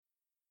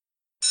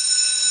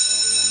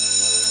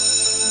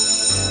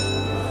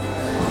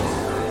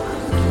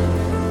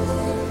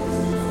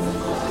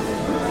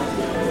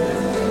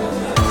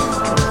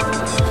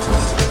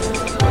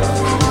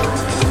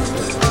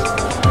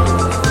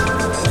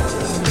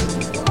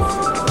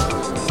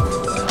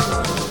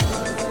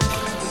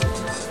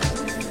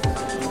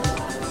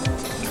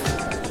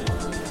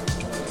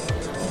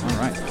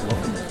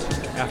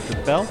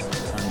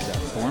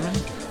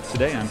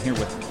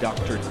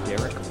Dr.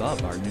 Derek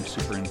Bubb, our new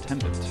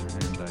superintendent,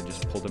 and I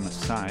just pulled him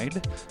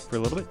aside for a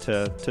little bit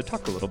to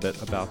talk a little bit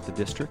about the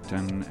district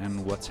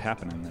and what's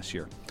happening this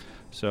year.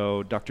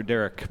 So, Dr.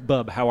 Derek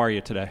Bubb, how are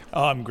you today?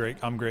 I'm great.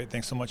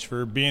 Thanks so much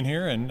for being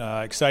here, and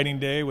exciting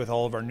day with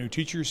all of our new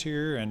teachers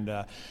here,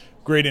 and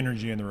great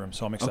energy in the room,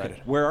 so I'm excited.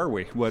 Okay. Where are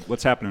we?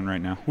 What's happening right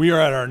now? We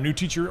are at our new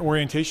teacher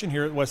orientation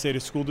here at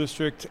WAEA School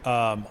District.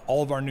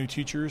 All of our new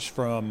teachers,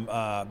 from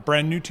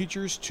brand new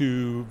teachers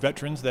to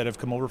veterans that have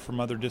come over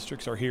from other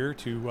districts, are here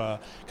to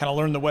kind of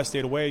learn the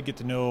WAEA way, get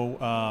to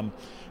know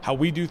how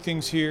we do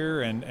things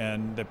here,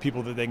 and the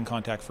people that they can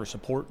contact for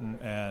support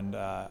and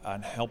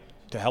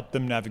help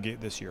them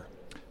navigate this year.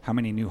 How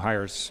many new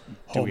hires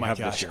do we have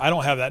this year? I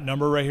don't have that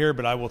number right here,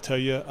 but I will tell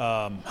you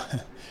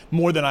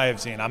more than I have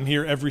seen. I'm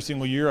here every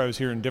single year. I was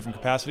here in different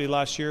capacity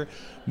last year,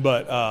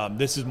 but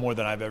this is more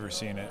than I've ever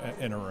seen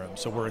in a room.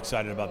 So we're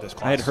excited about this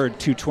class. I had heard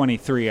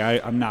 223.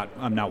 I'm not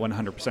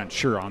 100%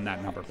 sure on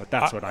that number, but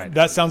that's what I had.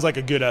 That sounds like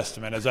a good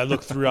estimate as I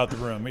look throughout the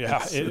room.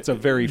 Yeah, it's a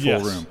very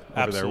full room over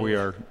absolutely. There. We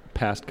are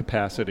past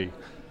capacity.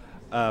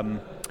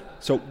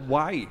 So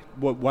why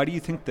do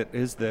you think that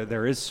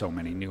there is so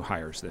many new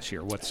hires this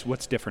year?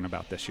 What's different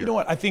about this year? You know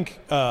what? I think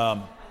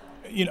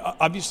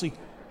obviously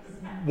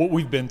what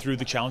we've been through,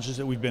 the challenges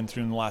that we've been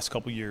through in the last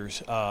couple of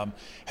years,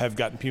 have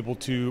gotten people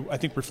to, I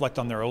think, reflect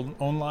on their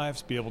own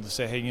lives, be able to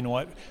say, hey, you know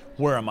what?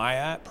 Where am I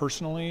at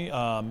personally?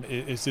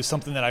 Is this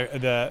something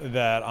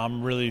that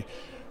I'm really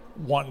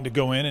wanting to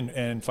go in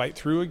and fight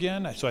through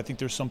again? So I think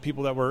there's some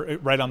people that were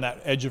right on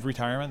that edge of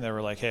retirement that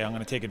were like, hey, I'm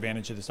going to take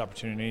advantage of this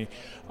opportunity.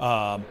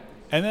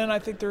 And then I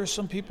think there are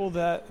some people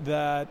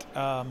that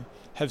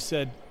have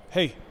said,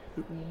 hey,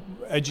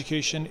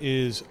 education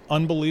is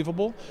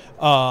unbelievable.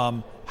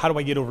 How do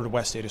I get over to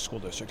WAEA School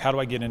District? How do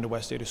I get into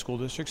WAEA School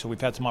District? So we've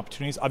had some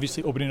opportunities.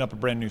 Obviously, opening up a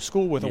brand new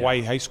school with a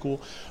WAEA high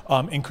school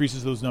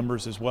increases those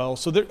numbers as well.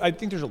 So I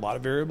think there's a lot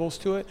of variables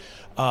to it,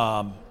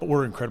 but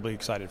we're incredibly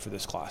excited for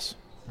this class.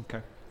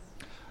 Okay.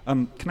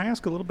 Can I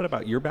ask a little bit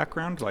about your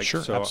background?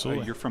 Sure,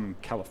 absolutely. You're from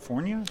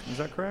California, is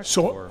that correct?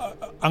 So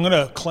I'm going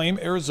to claim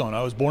Arizona.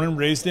 I was born and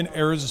raised in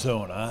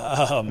Arizona.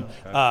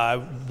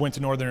 I went to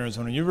Northern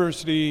Arizona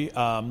University,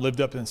 lived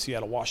up in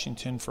Seattle,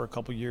 Washington for a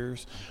couple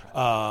years,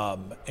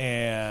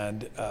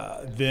 and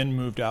then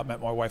moved out,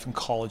 met my wife in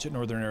college at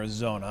Northern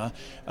Arizona,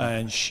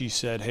 and she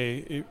said,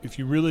 hey, if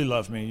you really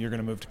love me, you're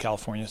going to move to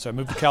California. So I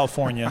moved to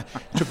California.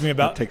 It took me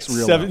about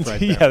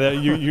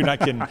 17 you're not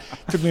kidding. It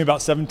took me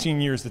about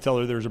 17 years to tell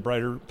her there's a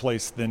brighter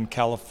place than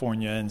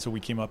California, and so we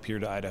came up here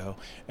to Idaho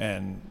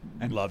and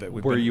love it.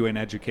 Were you in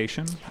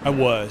education? I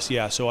was,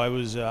 yeah. So I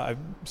was. I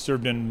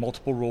served in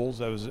multiple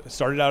roles. I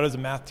started out as a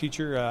math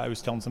teacher. I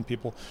was telling some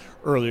people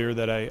earlier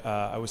that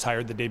I was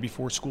hired the day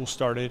before school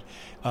started.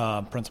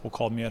 Principal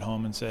called me at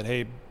home and said,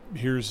 "Hey,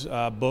 here's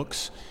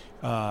books.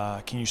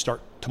 Can you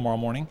start tomorrow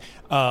morning?"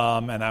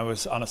 And I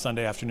was on a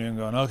Sunday afternoon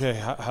going, okay,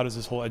 how does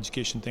this whole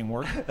education thing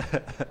work?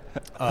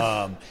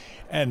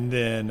 And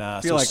then I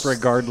feel like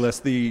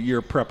regardless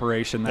your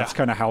preparation, that's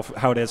kind of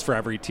how it is for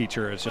every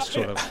teacher. It's just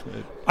sort of.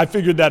 I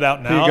figured that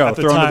out now. Here you go, at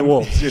the thrown time, to the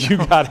wolves. You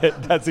got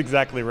it. That's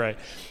exactly right.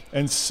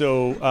 And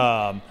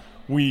so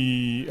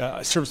we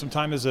served some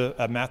time as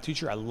a math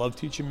teacher. I love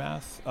teaching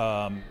math.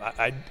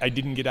 I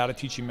didn't get out of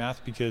teaching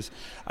math because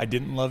I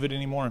didn't love it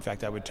anymore. In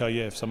fact, I would tell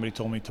you if somebody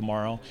told me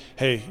tomorrow,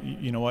 hey,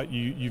 you know what,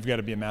 you've got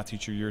to be a math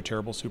teacher. You're a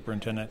terrible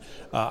superintendent.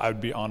 I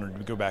would be honored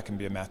to go back and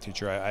be a math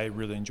teacher. I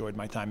really enjoyed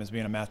my time as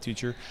being a math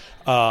teacher.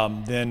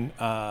 Then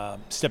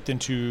stepped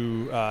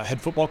into head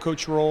football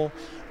coach role.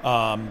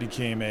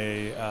 Became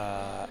a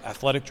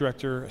athletic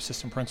director,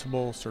 assistant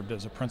principal, served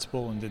as a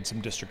principal, and did some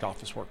district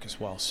office work as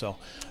well. So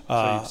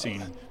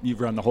you've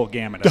run the whole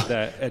gamut of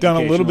that. Done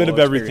a little bit of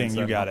everything.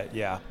 You got it.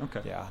 Yeah.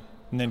 Okay. Yeah.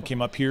 And then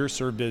came up here,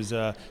 served as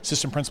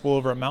assistant principal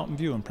over at Mountain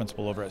View and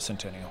principal over at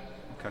Centennial.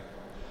 Okay.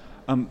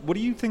 What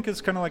do you think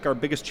is kind of like our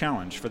biggest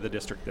challenge for the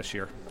district this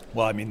year?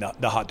 Well, I mean,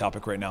 the hot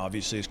topic right now,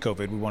 obviously, is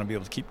COVID. We want to be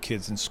able to keep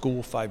kids in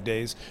school 5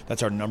 days.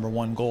 That's our number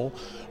one goal.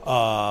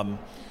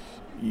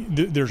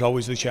 There's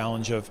always the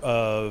challenge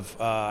of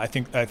I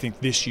think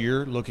this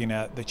year, looking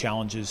at the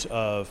challenges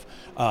of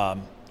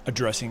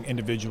addressing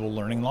individual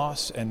learning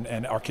loss,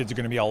 and our kids are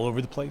going to be all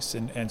over the place,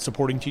 and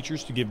supporting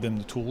teachers to give them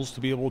the tools to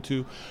be able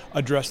to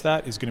address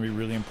that is going to be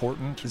really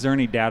important. Is there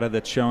any data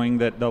that's showing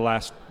that the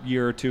last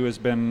year or two has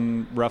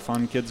been rough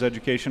on kids'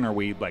 education? Are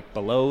we like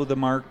below the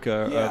mark,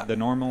 the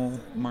normal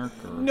mark?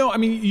 Or? No, I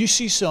mean, you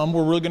see some.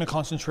 We're really going to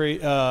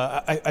concentrate.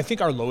 I think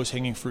our lowest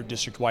hanging fruit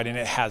district-wide, and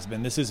it has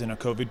been, this isn't a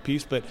COVID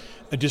piece, but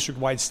a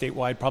district-wide,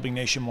 statewide, probably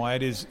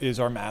nationwide, is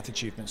our math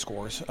achievement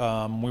scores.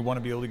 We want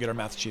to be able to get our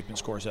math achievement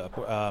scores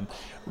up.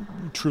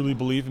 truly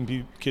believe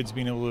in kids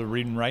being able to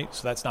read and write,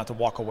 so that's not to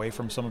walk away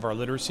from some of our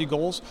literacy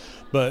goals,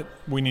 but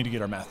we need to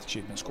get our math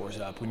achievement scores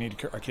up. We need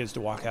our kids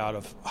to walk out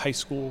of high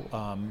school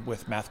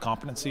with math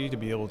competency to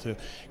be able to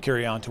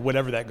carry on to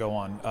whatever that go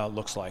on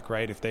looks like,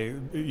 right? If they,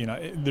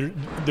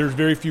 there's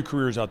very few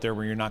careers out there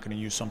where you're not going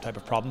to use some type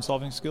of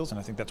problem-solving skills, and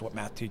I think that's what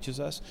math teaches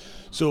us.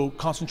 So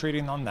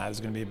concentrating on that is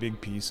going to be a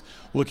big piece.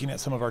 Looking at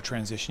some of our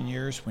transition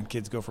years when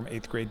kids go from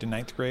 8th grade to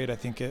 9th grade, I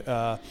think it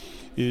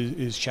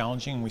is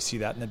challenging. We see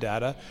that in the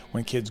data.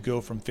 When kids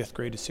go from 5th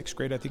grade to 6th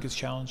grade, I think it's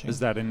challenging. Is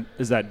that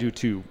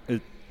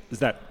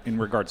in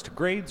regards to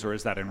grades, or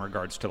is that in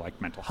regards to like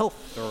mental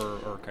health,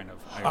 or kind of?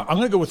 I'm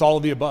going to go with all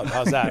of the above.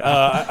 How's that?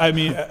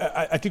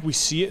 I think we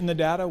see it in the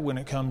data when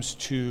it comes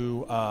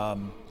to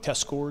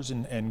test scores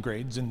and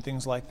grades and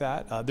things like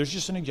that. There's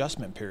just an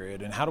adjustment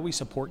period, and how do we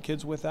support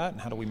kids with that,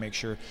 and how do we make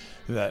sure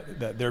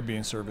that they're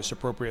being serviced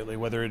appropriately,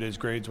 whether it is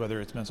grades,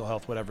 whether it's mental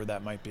health, whatever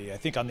that might be. I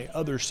think on the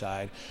other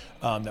side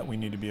that we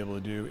need to be able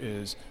to do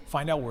is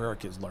find out where our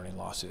kids' learning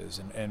loss is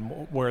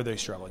and where they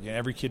struggle.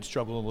 Every kid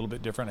struggles a little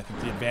bit different. I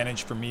think the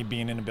advantage for me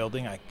being in a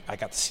building, I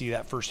got to see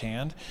that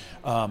firsthand.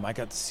 I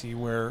got to see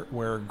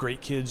where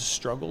great kids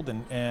struggled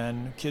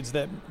and kids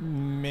that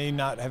may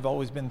not have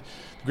always been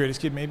the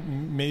greatest kid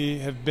may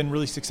have been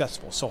really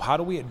successful. So how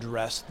do we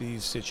address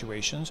these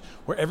situations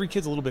where every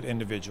kid's a little bit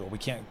individual? We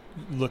can't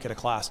look at a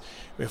class.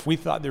 If we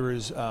thought there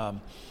was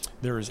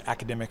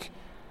academic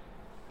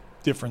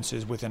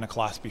differences within a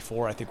class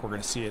before, I think we're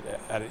going to see it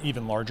at an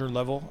even larger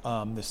level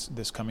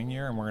this coming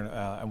year, and we're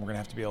going to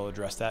have to be able to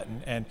address that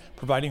and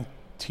providing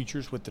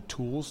teachers with the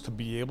tools to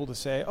be able to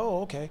say,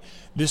 oh, okay,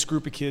 this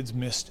group of kids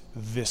missed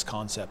this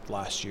concept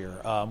last year,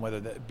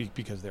 whether that be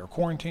because they were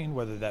quarantined,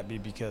 whether that be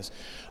because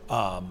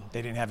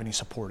they didn't have any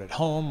support at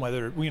home,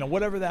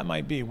 whatever that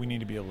might be, we need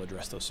to be able to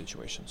address those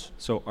situations.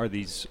 So are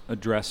these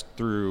addressed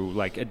through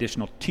like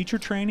additional teacher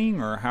training,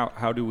 or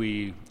how do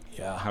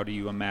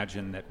you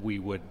imagine that we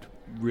would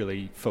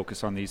really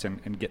focus on these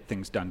and get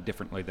things done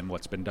differently than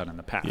what's been done in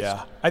the past?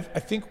 Yeah, I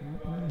think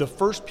the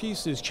first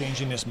piece is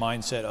changing this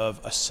mindset of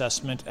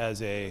assessment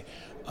as a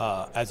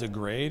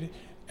grade,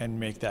 and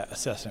make that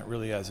assessment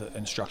really as an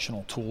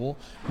instructional tool.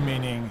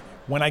 Meaning,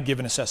 when I give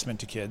an assessment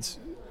to kids,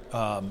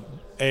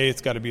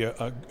 it's got to be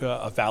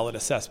a valid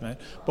assessment.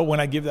 But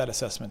when I give that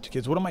assessment to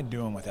kids, what am I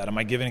doing with that? Am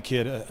I giving a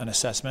kid an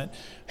assessment?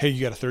 Hey,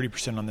 you got a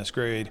 30% on this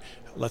grade.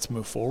 Let's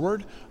move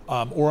forward.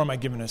 Or am I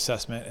giving an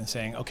assessment and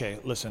saying, okay,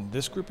 listen,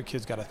 this group of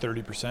kids got a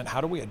 30%. How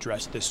do we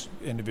address this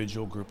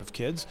individual group of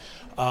kids?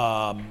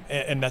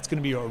 And that's going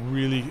to be a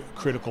really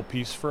critical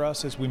piece for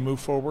us as we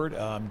move forward,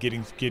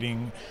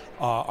 getting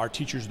our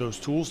teachers those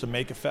tools to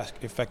make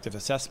effective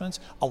assessments.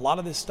 A lot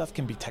of this stuff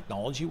can be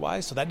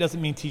technology-wise, so that doesn't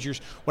mean teachers,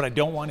 what I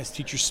don't want is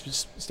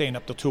teachers staying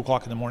up till 2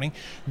 o'clock in the morning,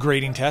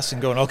 grading tests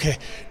and going, okay,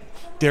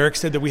 Derek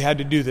said that we had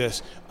to do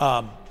this.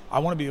 I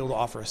want to be able to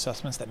offer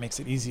assessments that makes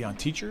it easy on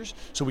teachers,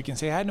 so we can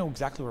say, I know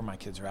exactly where my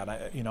kids are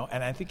at.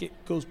 And I think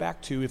it goes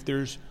back to, if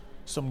there's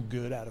some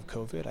good out of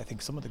COVID, I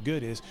think some of the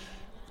good is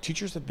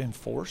teachers have been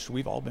forced,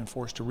 we've all been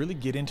forced to really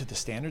get into the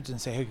standards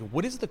and say, hey,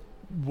 what is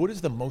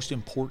the most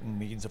important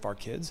needs of our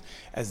kids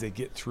as they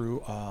get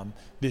through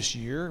this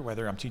year,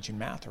 whether I'm teaching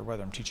math or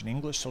whether I'm teaching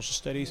English, social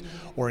studies,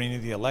 or any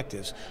of the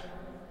electives.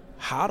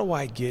 How do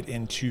I get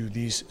into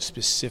these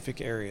specific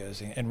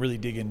areas and really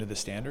dig into the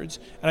standards?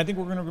 And I think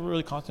we're going to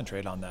really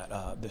concentrate on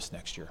that this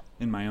next year.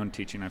 In my own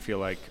teaching, I feel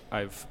like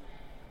I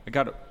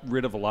got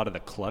rid of a lot of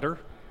the clutter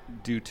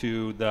due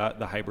to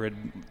the hybrid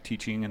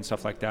teaching and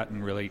stuff like that,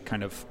 and really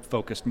kind of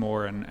focused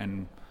more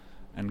and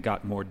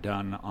got more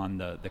done on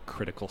the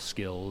critical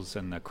skills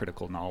and the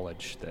critical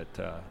knowledge that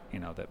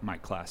that my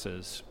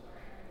classes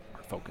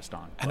are focused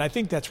on. And I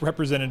think that's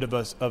representative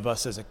of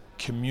us as a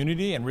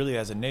community and really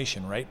as a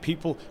nation, right?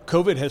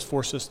 COVID has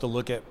forced us to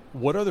look at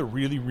what are the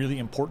really, really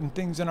important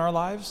things in our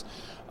lives.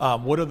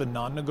 What are the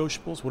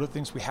non-negotiables? What are the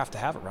things we have to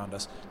have around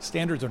us?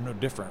 Standards are no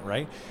different,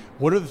 right?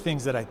 What are the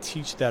things that I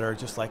teach that are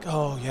just like,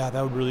 oh yeah,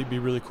 that would really be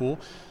really cool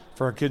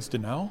for our kids to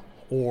know?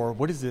 Or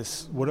what is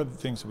this? What are the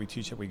things that we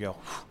teach that we go,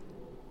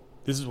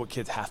 this is what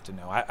kids have to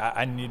know.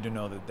 I need to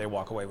know that they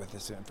walk away with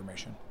this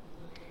information.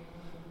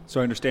 So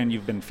I understand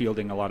you've been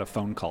fielding a lot of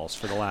phone calls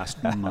for the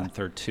last month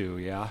or two,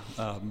 yeah?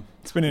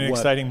 It's been an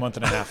exciting month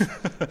and a half.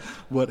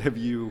 What have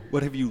you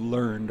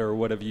learned, or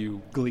what have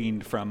you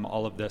gleaned from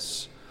all of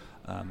this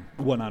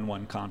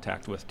one-on-one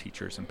contact with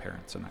teachers and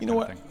parents and that kind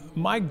of thing?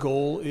 My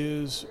goal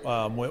is,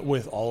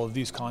 with all of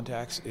these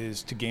contacts,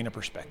 is to gain a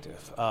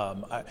perspective.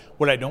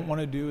 What I don't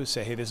want to do is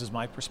say, hey, this is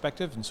my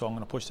perspective, and so I'm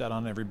going to push that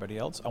on everybody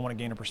else. I want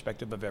to gain a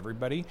perspective of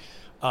everybody.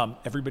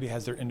 Everybody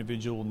has their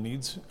individual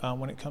needs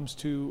when it comes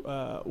to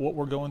what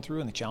we're going through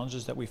and the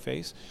challenges that we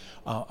face.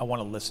 I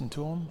want to listen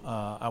to them.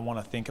 I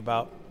want to think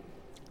about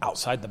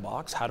outside the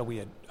box. How do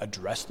we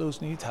address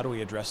those needs? How do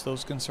we address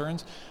those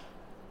concerns?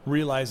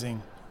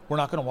 Realizing we're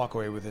not going to walk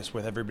away with this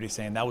with everybody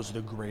saying that was the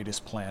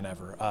greatest plan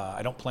ever.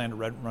 I don't plan to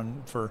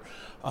run for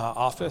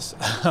office.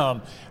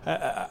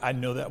 I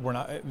know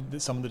that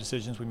some of the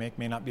decisions we make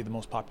may not be the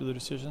most popular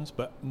decisions,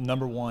 but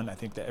number one, I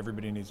think that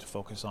everybody needs to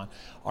focus on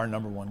our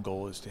number one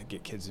goal is to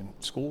get kids in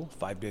school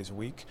 5 days a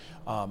week.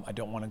 I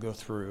don't want to go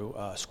through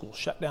school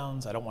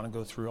shutdowns. I don't want to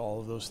go through all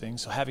of those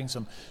things. So having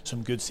some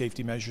good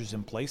safety measures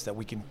in place that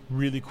we can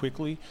really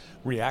quickly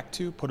react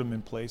to, put them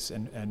in place,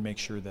 and make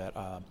sure that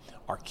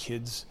our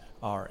kids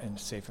are in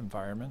safe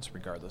environments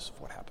regardless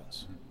of what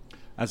happens.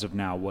 As of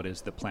now, what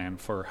is the plan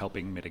for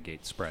helping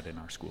mitigate spread in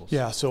our schools?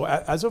 Yeah, so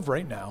as of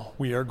right now,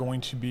 we are going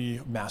to be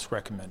mask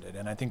recommended,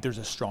 and I think there's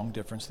a strong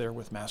difference there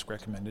with mask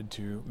recommended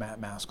to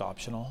mask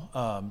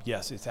optional.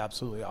 Yes, it's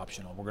absolutely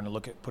optional. We're going to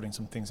look at putting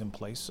some things in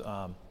place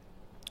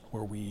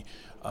where we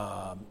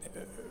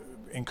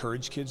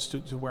encourage kids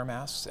to wear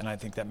masks, and I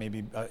think that may be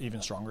an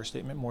even stronger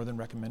statement, more than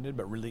recommended,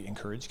 but really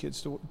encourage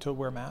kids to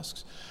wear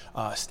masks,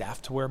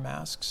 staff to wear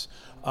masks.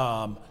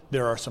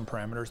 There are some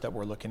parameters that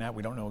we're looking at.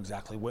 We don't know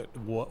exactly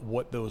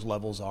what those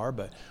levels are,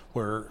 but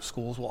where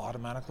schools will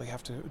automatically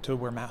have to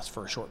wear masks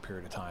for a short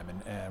period of time,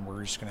 and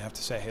we're just going to have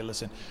to say, hey,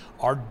 listen,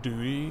 our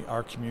duty,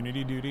 our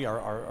community duty,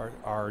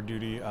 our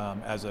duty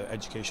as an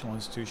educational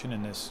institution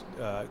in this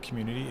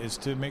community is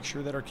to make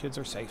sure that our kids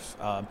are safe,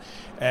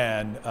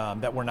 and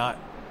that we're not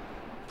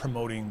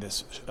promoting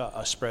this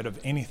a spread of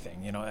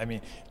anything. I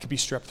mean, it could be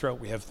strep throat.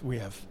 We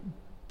have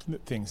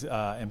things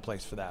in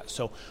place for that.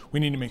 So we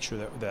need to make sure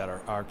that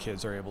our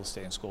kids are able to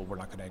stay in school. We're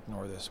not going to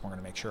ignore this. We're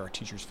going to make sure our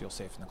teachers feel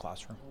safe in the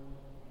classroom.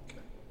 Okay.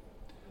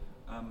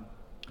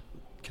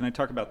 Can I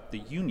talk about the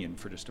union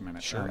for just a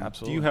minute? Sure,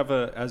 absolutely. Do you have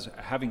as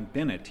having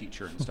been a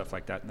teacher and stuff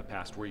like that in the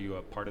past, were you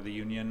a part of the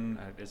union?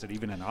 Is it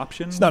even an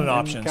option? It's not an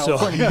option.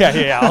 So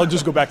yeah. I'll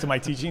just go back to my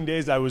teaching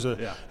days. I was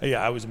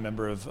I was a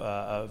member of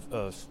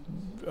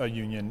a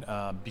union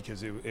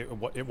because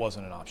it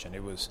wasn't an option.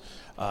 It was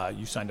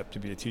you signed up to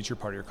be a teacher.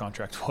 Part of your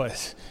contract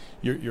was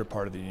you're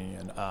part of the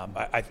union.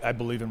 I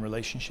believe in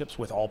relationships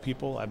with all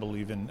people. I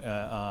believe in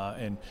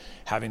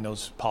having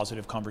those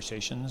positive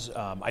conversations.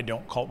 I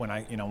don't call when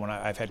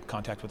I've had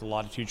contact with a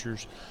lot of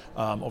teachers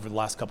over the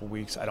last couple of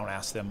weeks. I don't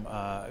ask them.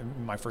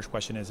 My first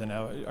question is,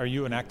 are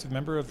you an active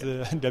member of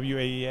the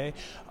WAEA?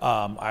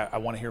 I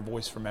want to hear a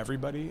voice from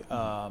everybody.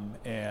 But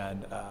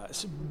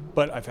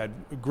I've had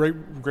great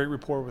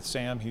rapport with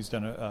Sam. He's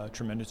done a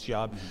tremendous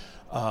job.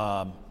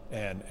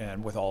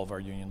 And with all of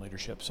our union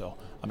leadership, so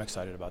I'm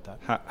excited about that.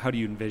 How do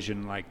you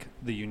envision like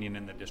the union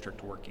and the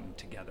district working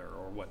together,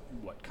 or what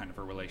kind of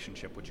a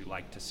relationship would you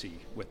like to see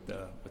with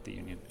the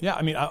union? Yeah,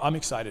 I mean, I'm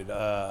excited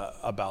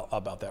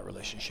about that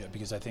relationship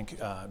because I think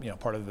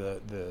part of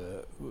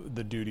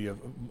the duty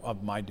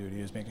of my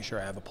duty is making sure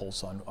I have a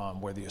pulse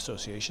on where the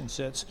association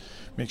sits,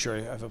 make sure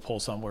I have a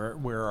pulse on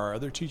where our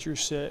other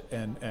teachers sit,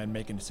 and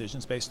making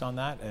decisions based on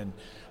that. And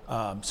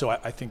so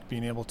I think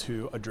being able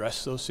to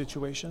address those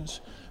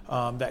situations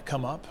that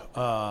come up,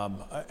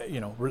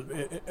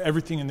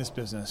 everything in this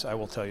business, I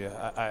will tell you,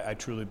 I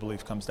truly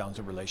believe comes down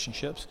to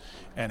relationships,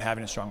 and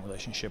having a strong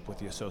relationship with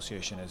the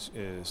association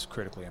is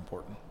critically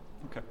important.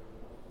 Okay.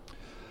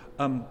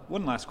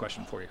 One last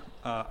question for you.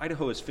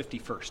 Idaho is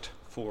 51st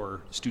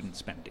for student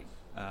spending,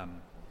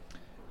 and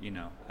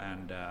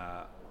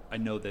I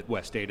know that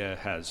West Ada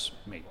has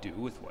made do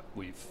with what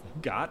we've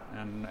got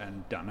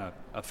and done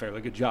a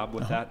fairly good job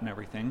with that and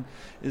everything.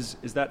 Is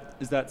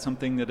that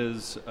something that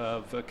is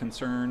of a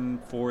concern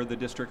for the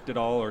district at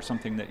all, or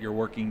something that you're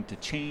working to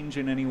change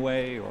in any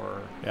way?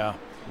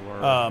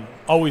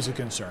 Always a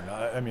concern.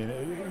 I mean,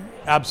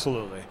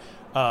 absolutely.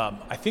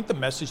 I think the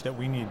message that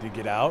we need to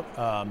get out,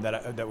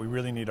 that we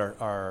really need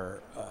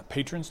our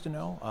patrons to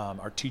know,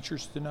 our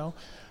teachers to know,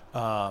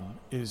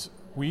 is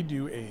we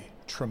do a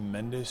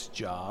tremendous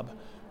job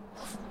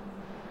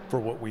for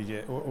what we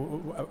get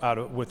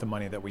with the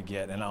money that we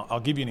get. And I'll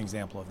give you an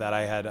example of that.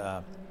 I had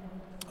a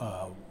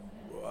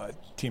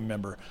team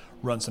member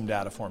run some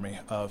data for me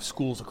of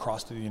schools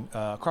across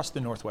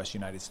the Northwest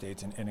United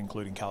States and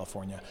including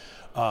California.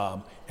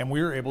 And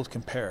we were able to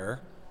compare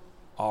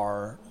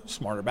our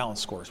Smarter Balance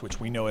scores, which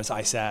we know as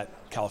ISAT.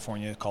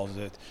 California calls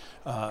it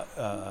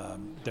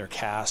their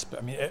CASP.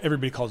 I mean,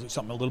 everybody calls it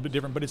something a little bit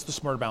different, but it's the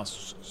Smarter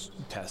Balance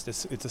test.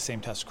 It's the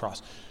same test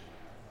across.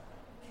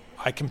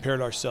 I compared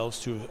ourselves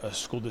to a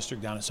school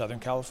district down in Southern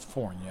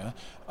California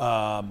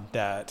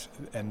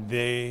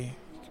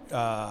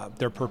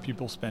their per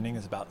pupil spending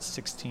is about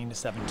 $16,000 to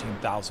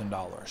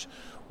 $17,000.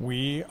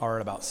 We are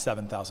at about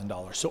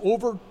 $7,000. So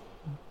over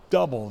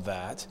double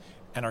that,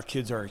 and our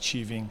kids are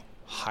achieving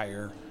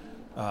higher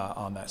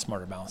on that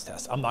Smarter Balance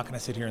test. I'm not going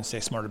to sit here and say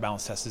Smarter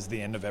Balance test is the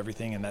end of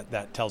everything, and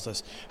that tells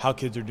us how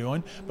kids are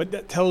doing, but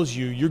that tells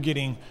you you're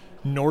getting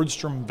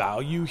Nordstrom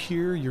value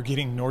here. You're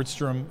getting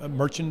Nordstrom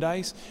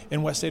merchandise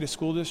in West Ada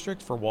School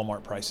District for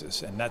Walmart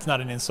prices. And that's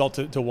not an insult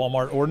to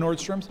Walmart or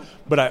Nordstrom's,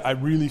 but I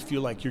really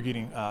feel like you're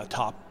getting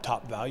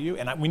top value.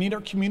 And we need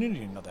our community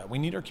to know that. We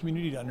need our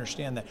community to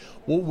understand that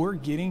what we're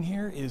getting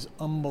here is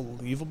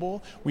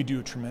unbelievable. We do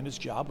a tremendous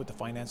job with the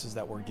finances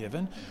that we're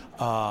given.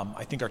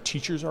 I think our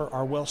teachers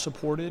are well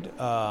supported.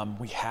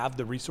 We have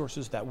the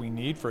resources that we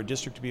need for a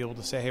district to be able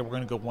to say, hey, we're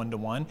going to go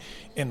one-to-one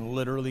in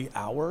literally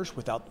hours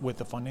with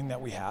the funding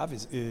that we have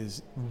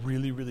is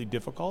really, really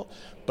difficult.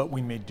 But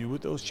we may do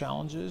with those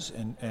challenges,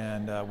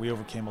 and we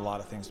overcame a lot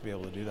of things to be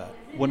able to do that.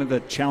 One of the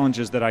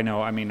challenges that I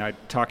know,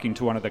 talking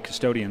to one of the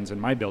custodians in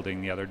my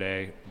building the other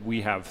day,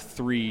 we have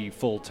 3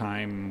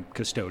 full-time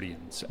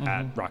custodians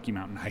at Rocky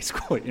Mountain High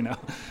School,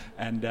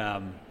 and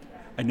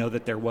I know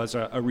that there was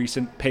a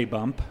recent pay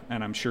bump,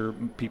 and I'm sure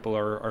people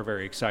are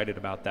very excited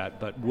about that.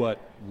 But what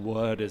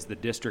is the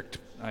district?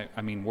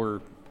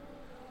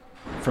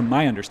 From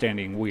my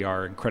understanding, we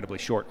are incredibly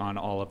short on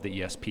all of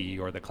the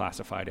ESP or the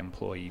classified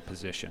employee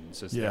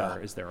positions. Is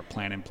there a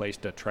plan in place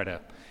to try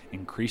to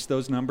increase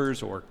those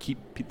numbers or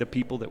keep the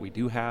people that we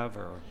do have?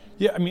 Or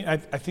yeah, I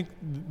think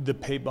the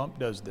pay bump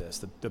does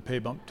this. The pay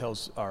bump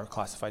tells our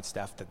classified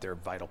staff that they're a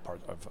vital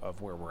part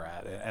of where we're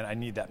at, and I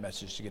need that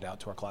message to get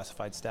out to our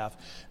classified staff.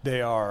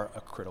 They are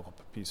a critical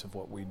piece of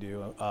what we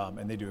do,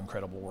 and they do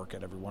incredible work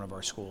at every one of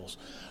our schools.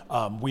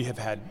 We have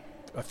had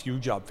a few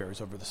job fairs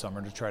over the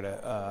summer to try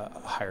to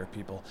hire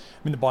people.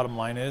 The bottom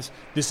line is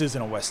this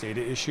isn't a West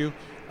Ada issue.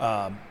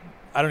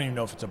 I don't even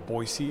know if it's a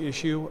Boise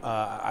issue.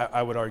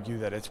 I would argue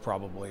that it's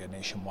probably a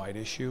nationwide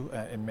issue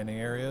in many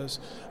areas.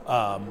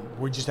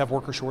 We just have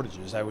worker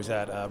shortages. I was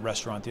at a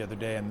restaurant the other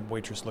day, and the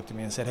waitress looked at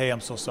me and said, hey, I'm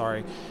so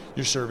sorry.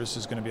 Your service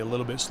is going to be a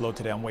little bit slow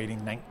today. I'm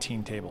waiting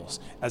 19 tables.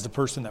 As a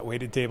person that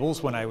waited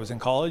tables when I was in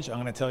college, I'm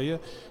going to tell you,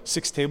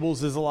 6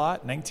 tables is a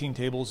lot. 19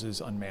 tables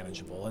is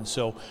unmanageable. And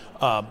so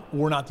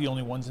we're not the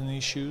only ones in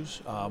these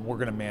shoes. We're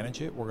going to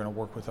manage it. We're going to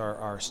work with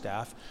our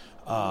staff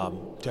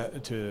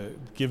to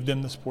give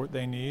them the support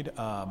they need.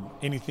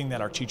 Anything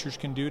that our teachers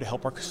can do to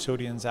help our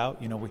custodians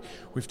out,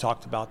 we've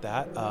talked about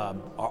that.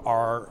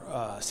 Our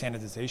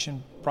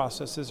sanitization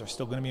processes are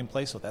still going to be in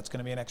place, so that's going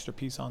to be an extra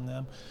piece on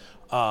them.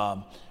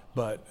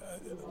 But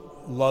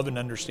love and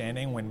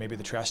understanding when maybe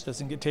the trash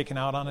doesn't get taken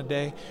out on a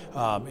day,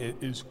 it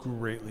is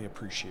greatly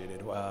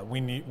appreciated.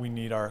 We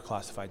need our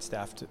classified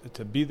staff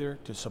to be there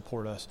to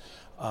support us,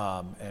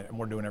 and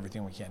we're doing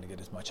everything we can to get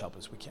as much help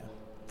as we can.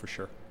 For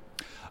sure.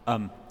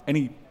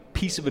 Any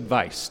piece of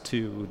advice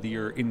to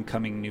your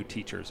incoming new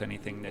teachers?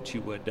 Anything that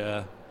you would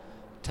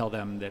tell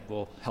them that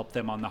will help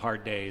them on the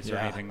hard days or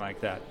anything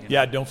like that?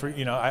 Yeah, don't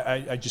forget.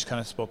 I just kind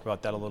of spoke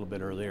about that a little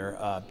bit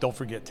earlier. Don't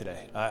forget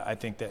today. I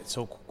think that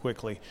so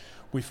quickly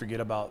we forget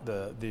about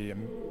the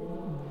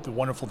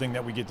wonderful thing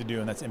that we get to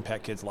do, and that's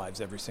impact kids'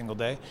 lives every single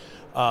day.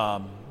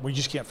 We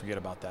just can't forget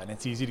about that. And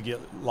it's easy to get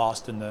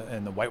lost in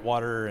the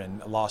whitewater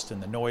and lost in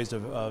the noise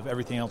of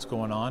everything else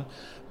going on.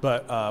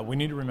 But we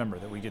need to remember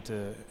that we get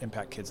to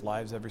impact kids'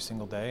 lives every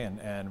single day,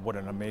 and what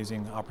an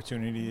amazing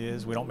opportunity it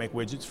is. We don't make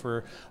widgets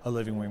for a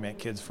living, we make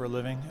kids for a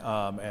living.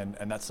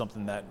 And that's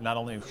something that not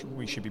only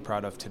we should be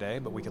proud of today,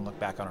 but we can look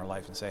back on our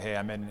life and say, hey,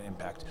 I made an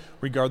impact,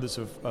 regardless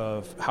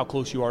of how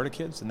close you are to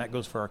kids. And that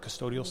goes for our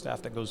custodial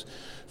staff, that goes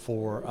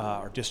for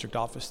our district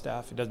office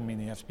staff. It doesn't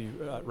mean you have to be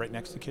right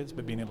next to kids,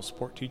 but being able to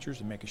support teachers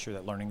and making sure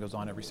that learning goes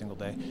on every single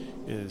day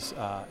is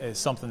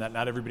something that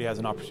not everybody has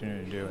an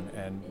opportunity to do,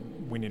 and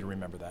we need to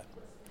remember that.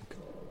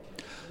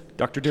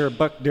 Dr.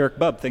 Derek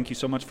Bubb, thank you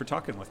so much for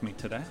talking with me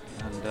today,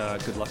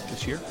 and good luck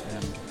this year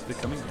and the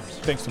coming years.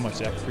 Thanks so much,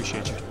 Zach.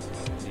 Appreciate you.